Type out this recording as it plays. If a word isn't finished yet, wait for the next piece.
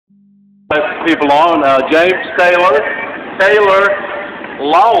People on, James Taylor,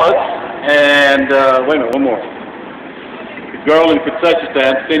 Lawless, and wait a minute, one more. The girl in concession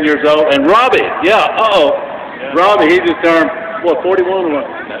stand, 10 years old, and Robbie. Yeah, Yeah. Robbie, he just turned, what, 41 or what?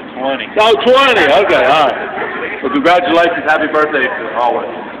 20. Oh, 20. Okay, all right. Well, congratulations, happy birthday to Lawless.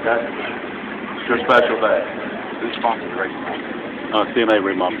 Okay? It's your special day. Who sponsored the race? CNA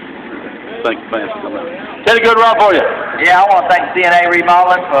Remodel. Thank you, fans, for coming out. Had a good run for you. Yeah, I want to thank CNA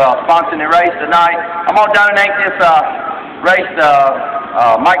Remodeling for sponsoring the race tonight. I'm going to donate this race to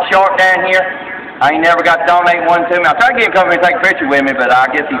Mike Sharp down here. I ain't never got to donate one to me. I tried to get him to come here and take a picture with me, but I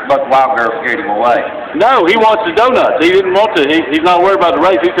guess these Buck Wild girls scared him away. No, he wants the donuts. He didn't want to. He's not worried about the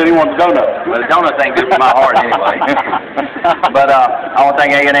race. He said he wants the donuts. Well, the donuts ain't good for my heart anyway. But I want to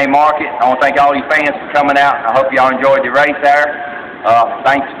thank A&A Market. I want to thank all you fans for coming out. I hope y'all enjoyed the race there.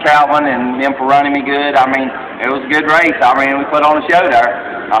 Thanks to Calvin and them for running me good. I mean, it was a good race. I mean, we put on a show there.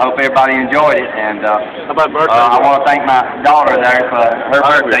 I hope everybody enjoyed it. And how about birthday? I want to thank my daughter there for her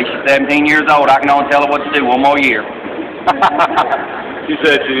birthday. She's 17 years old. I can only tell her what to do one more year. She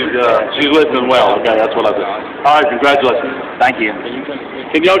said she's listening well. Okay, that's what I said. All right, congratulations. Thank you.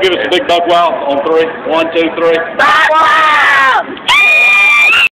 Can y'all give us a big buck wow on 3? 1, 2, 3.